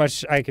 there's not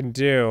much I can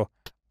do.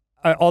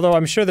 Although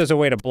I'm sure there's a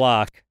way to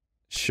block.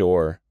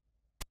 Sure.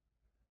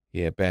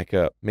 Yeah, back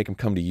up. Make him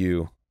come to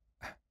you.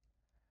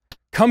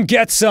 Come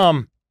get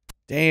some.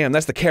 Damn,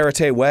 that's the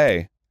karate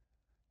way.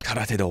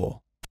 Karate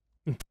do.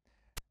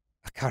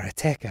 A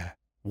karateka.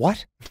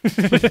 What?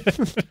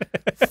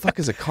 The fuck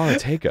is a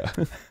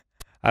Karateka?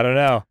 I don't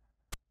know.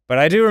 But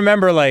I do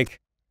remember, like,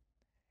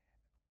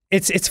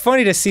 it's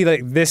funny to see,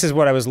 like, this is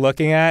what I was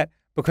looking at,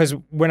 because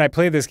when I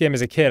played this game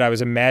as a kid, I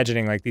was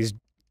imagining, like, these,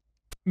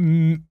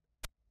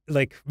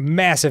 like,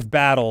 massive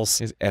battles.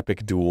 These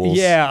epic duels.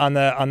 Yeah, on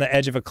the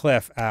edge of a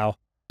cliff. Ow.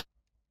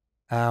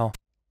 Ow.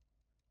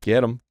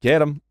 Get him.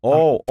 Get him.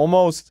 Oh,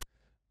 almost.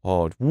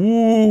 Oh,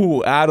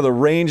 woo! Out of the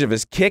range of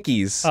his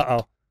kickies.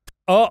 Uh-oh.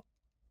 Oh.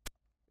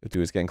 The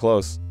dude's getting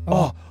close.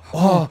 Oh.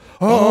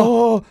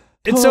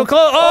 It's so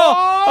close.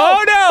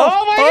 Oh no!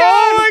 Oh my god!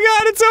 Oh my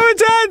god, it's so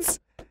intense!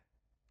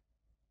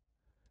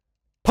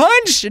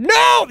 Punch!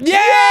 No!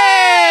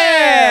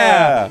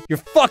 Yeah! You're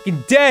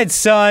fucking dead,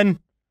 son!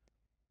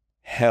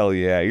 Hell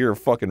yeah, you're a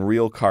fucking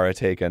real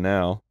Karateka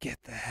now. Get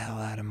the hell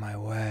out of my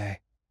way.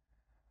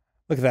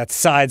 Look at that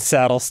side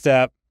saddle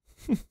step.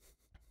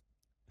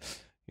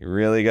 You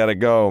really gotta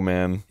go,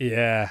 man.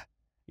 Yeah.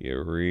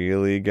 You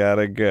really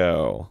gotta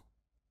go.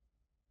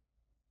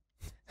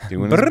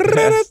 Doing his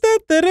best.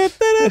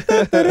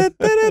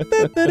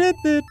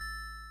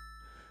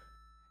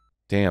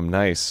 Damn,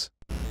 nice.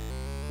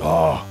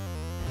 Oh.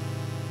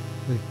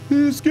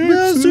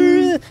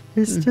 Master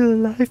is still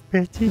alive,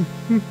 Betty.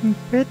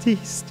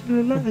 Betty's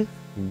still alive.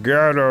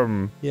 Get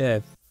him. Yeah.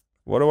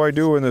 What do I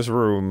do in this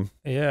room?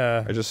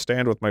 Yeah. I just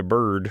stand with my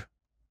bird.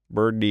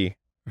 Birdie.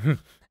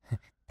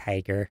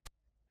 Tiger.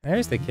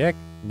 There's the kick.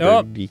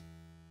 Oh. Birdie.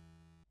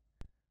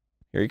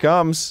 Here he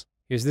comes.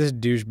 Here's this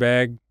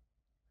douchebag.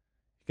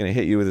 Gonna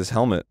hit you with his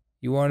helmet.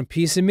 You want a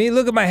piece of me?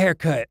 Look at my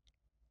haircut.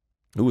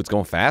 Ooh, it's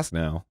going fast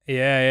now.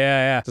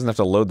 Yeah. Doesn't have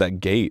to load that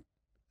gate.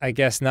 I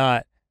guess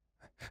not.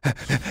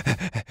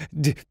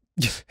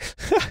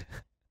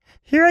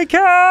 Here I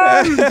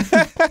come!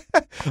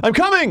 I'm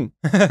coming!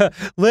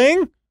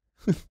 Ling?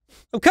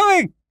 I'm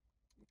coming!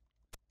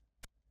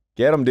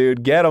 Get him,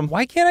 dude. Get him.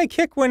 Why can't I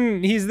kick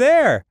when he's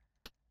there?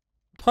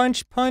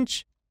 Punch,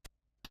 punch,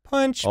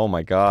 punch. Oh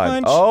my god.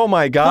 Punch, oh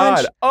my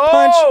god. Punch,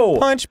 Oh!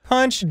 punch,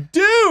 punch.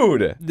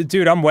 Dude!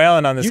 Dude, I'm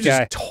wailing on this You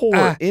guy. just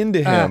tore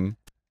into him.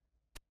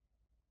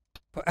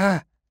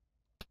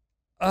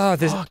 Oh,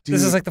 this Fuck,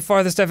 this is dude. like the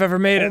farthest I've ever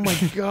made it. Oh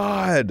my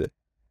god.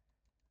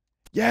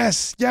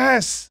 Yes,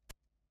 yes.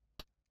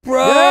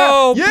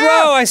 Bro, Yeah, bro,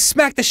 yeah. I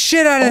smacked the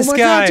shit out of this oh my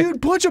guy. god, dude,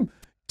 punch him.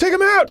 Take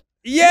him out.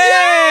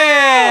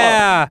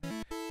 Yeah!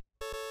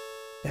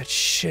 That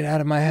shit out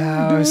of my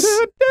house.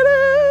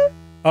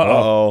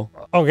 Uh-oh.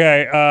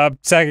 Okay,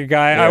 second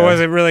guy. I Yeah.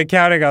 wasn't really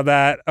counting on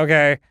that.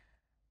 Okay.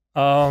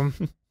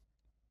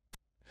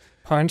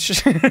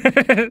 Punch.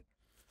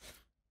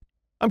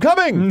 I'm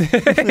coming.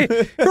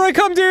 Here I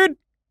come, dude.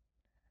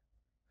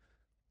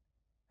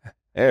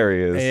 There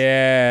he is.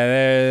 Yeah,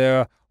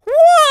 there.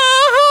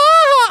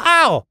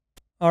 Ow!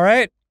 All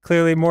right.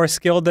 Clearly more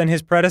skilled than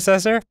his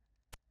predecessor.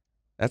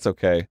 That's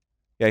okay.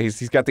 Yeah,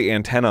 he's got the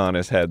antenna on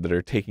his head that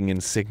are taking in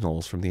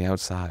signals from the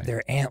outside.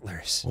 They're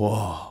antlers.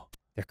 Whoa.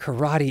 They're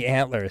karate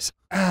antlers.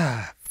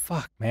 Ah,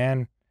 fuck,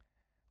 man.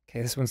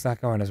 Okay, this one's not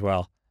going as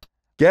well.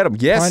 Get him.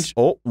 Yes. Punch.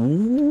 Oh.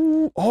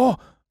 Ooh. Oh.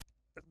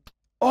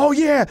 Oh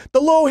yeah, the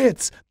low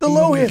hits. The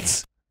low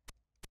hits.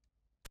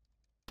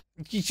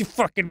 You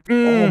fucking.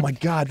 Oh my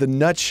god, the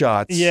nut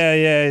shots.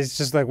 Yeah, he's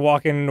just like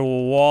walking into a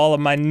wall of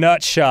my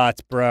nut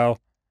shots, bro.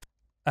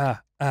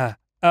 that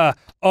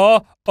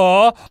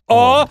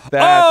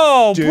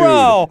dude.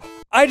 Bro!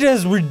 I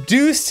just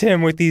reduced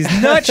him with these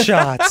nut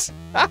shots.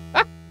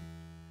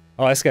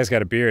 Oh, this guy's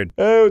got a beard.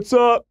 Hey, what's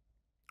up?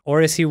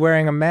 Or is he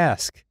wearing a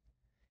mask?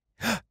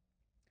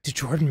 Did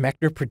Jordan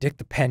Mechner predict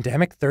the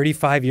pandemic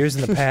 35 years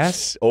in the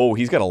past? Oh,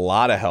 he's got a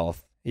lot of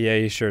health. Yeah,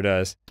 he sure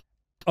does.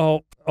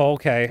 Oh,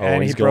 okay. Oh,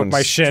 and he he's broke going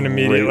my shin straight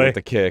immediately. with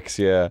the kicks,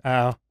 yeah.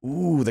 Ow.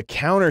 Ooh, the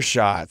counter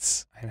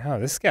shots. I know,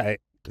 this guy.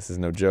 This is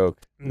no joke.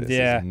 This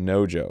Yeah, is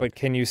no joke. But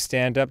can you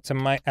stand up to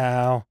my.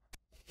 Ow.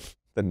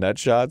 The nut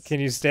shots? Can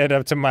you stand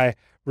up to my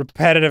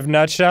repetitive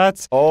nut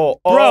shots? Oh,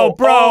 Bro,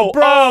 bro.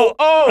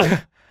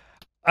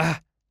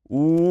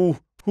 Ooh,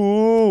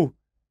 ooh.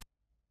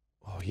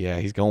 Oh yeah,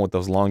 he's going with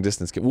those long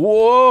distance kicks.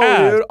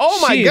 Whoa, dude. Oh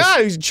my jeez.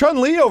 god, he's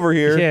Chun-Li over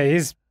here. Yeah,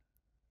 he's.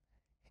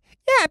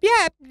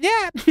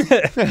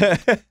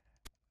 Yeah.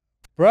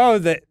 Bro,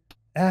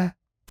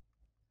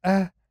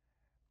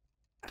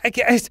 I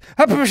guess.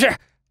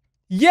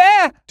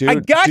 Yeah, Dude, I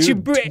got you,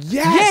 dude, bro.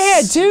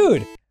 yes. Yeah,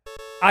 dude.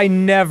 I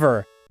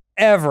never,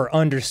 ever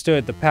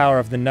understood the power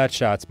of the nut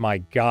shots. My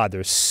God,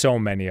 there's so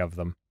many of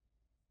them.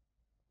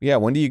 Yeah,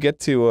 when do you get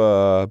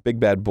to Big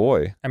Bad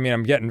Boy? I mean,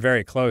 I'm getting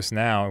very close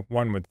now,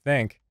 one would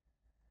think.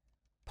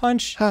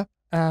 Punch. Huh.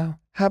 Ow.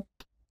 Hop.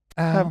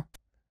 Ow.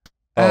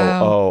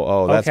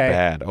 Oh, that's Okay,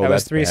 bad. Oh, that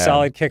that's was three bad.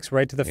 solid kicks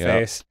right to the Yep.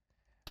 face.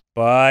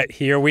 But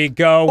here we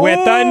go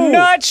with the Oh,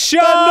 nut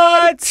shots!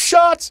 The nut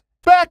shots!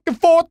 Back and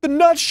forth, the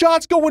nut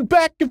shots going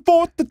back and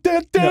forth.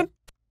 The No.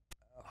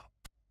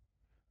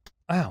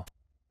 Ow.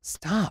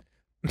 Stop.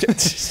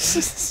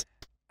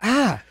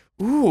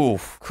 Ooh.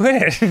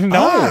 Quit it.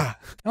 No. Ah.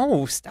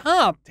 No,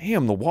 stop.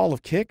 Damn, the wall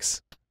of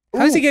kicks.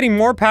 How is he Ooh. getting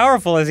more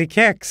powerful as he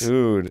kicks?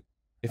 Dude,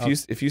 if Oh.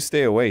 you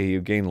stay away, you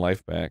gain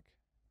life back.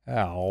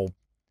 Ow.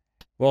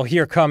 Well,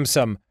 here comes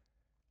some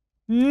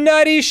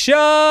nutty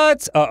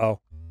shots. Uh-oh.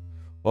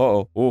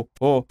 Uh-oh. Oh,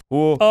 oh,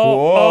 oh,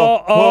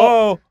 Oh,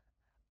 oh.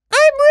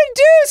 I'm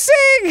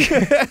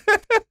reducing!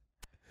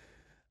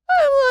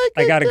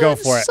 I gotta go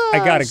for it. I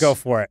gotta go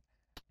for it.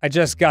 I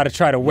just gotta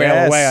try to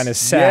wail away on his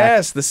sack.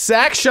 Yes, the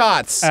sack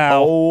shots.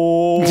 Ow.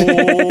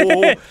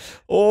 Oh.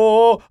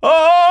 Oh.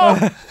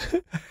 Oh.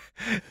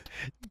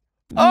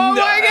 Oh my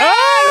god!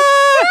 Ah,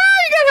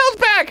 you got health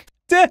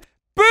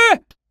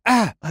back!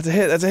 Ah. That's a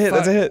hit, that's a hit,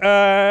 that's a hit.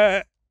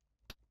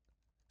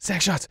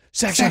 Sack shots!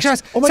 Sack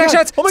shots! Oh my sack god!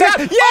 shots! Oh my sack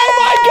god! Yeah! Oh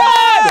my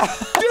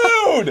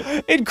god!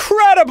 Dude!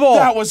 Incredible!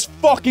 That was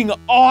fucking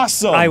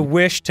awesome! I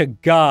wish to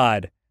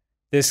God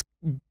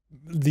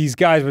these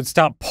guys would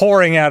stop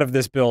pouring out of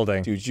this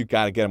building. Dude, you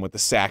gotta get him with the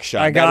sack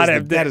shot. I got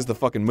it. That is the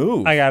fucking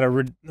move. I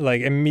gotta,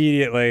 like,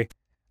 immediately,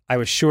 I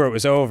was sure it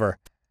was over.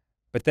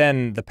 But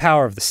then the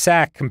power of the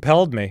sack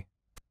compelled me.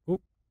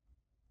 Oop.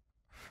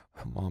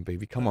 Come on,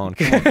 baby. Come on.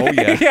 Come on. Oh,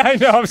 yeah. Yeah, I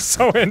know. I'm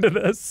so into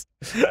this.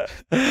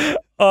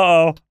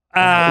 Uh-oh.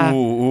 Ah.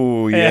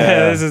 Ooh,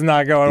 yeah. This is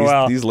not going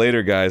well. These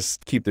later guys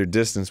keep their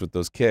distance with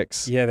those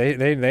kicks. Yeah,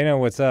 they know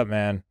what's up,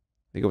 man.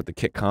 They go with the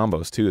kick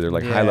combos, too. They're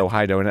like Yeah. high, low,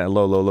 high, low,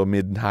 low, low, low,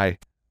 mid, high.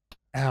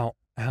 Ow.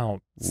 Ow.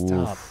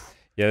 Stop. Oof.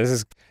 Yeah,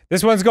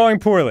 this one's going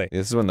poorly.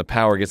 This is when the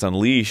power gets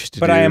unleashed,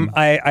 But dude.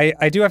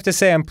 I do have to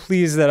say I'm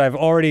pleased that I've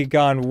already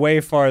gone way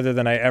farther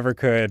than I ever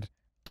could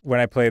when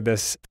I played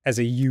this as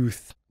a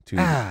youth. Dude,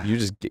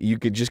 you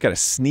just gotta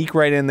sneak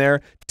right in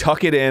there,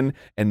 tuck it in,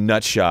 and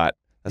nut shot.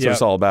 That's what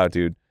it's all about,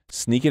 dude.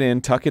 Sneak it in,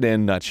 tuck it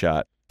in, nut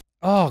shot.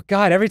 Oh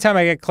God! Every time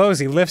I get close,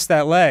 he lifts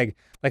that leg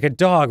like a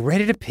dog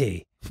ready to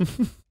pee.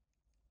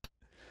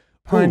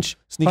 Punch, Ooh,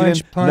 sneak punch,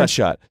 it in, punch, nut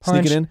shot. punch,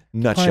 Sneak it in,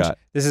 nut punch. shot.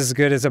 This is as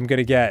good as I'm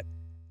gonna get.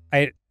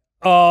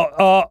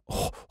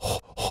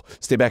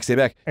 Stay back, stay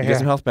back. You get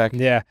some health back.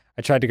 Yeah,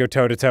 I tried to go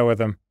toe to toe with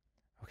him.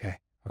 Okay.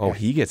 Oh,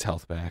 he gets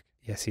health back.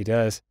 Yes, he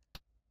does.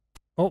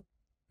 Oh,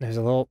 there's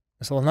a little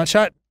nut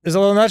shot. There's a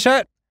little nut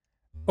shot.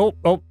 Oh,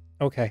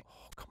 okay.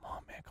 Oh, come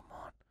on, man, come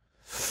on.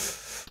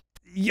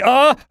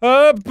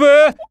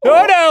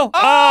 Oh no!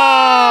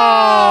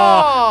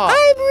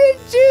 I'm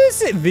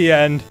reducing the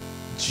end.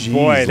 Jeez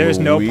Boy, there's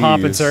no pomp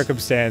and Louise.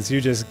 circumstance.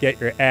 You just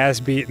get your ass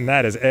beat, and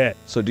that is it.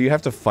 So do you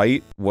have to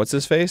fight what's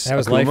his face? That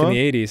was Akuma? life in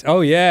the '80s. Oh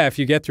yeah, if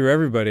you get through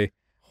everybody.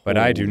 But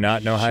I do Holy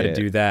not know how to shit.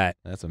 do that.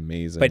 That's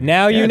amazing. But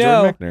now yeah, you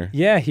know. Jordan Mechner.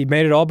 Yeah, he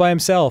made it all by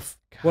himself.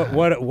 God.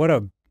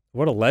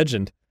 What a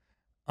legend.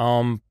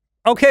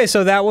 Okay,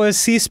 so that was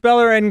Sea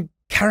Speller and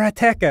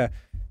Karateka,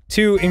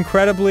 two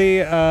incredibly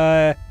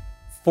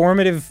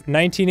formative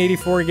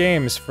 1984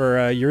 games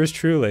for yours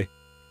truly.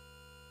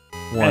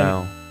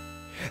 Wow.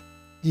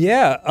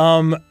 Yeah,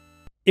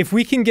 if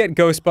we can get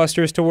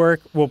Ghostbusters to work,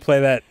 we'll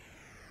play that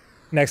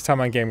next time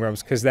on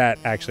GameGrumps, because that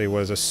actually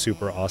was a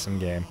super awesome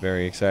game.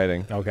 Very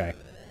exciting. Okay.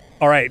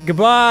 All right,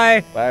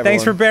 goodbye. Bye,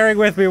 Thanks for everyone. bearing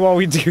with me while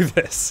we do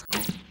this.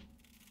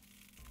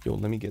 Yo,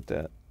 let me get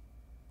that.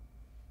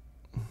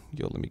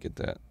 Yo, let me get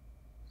that.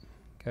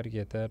 Gotta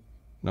get that.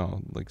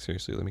 No, like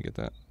seriously, let me get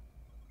that.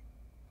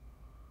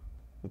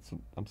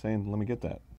 I'm saying, let me get that.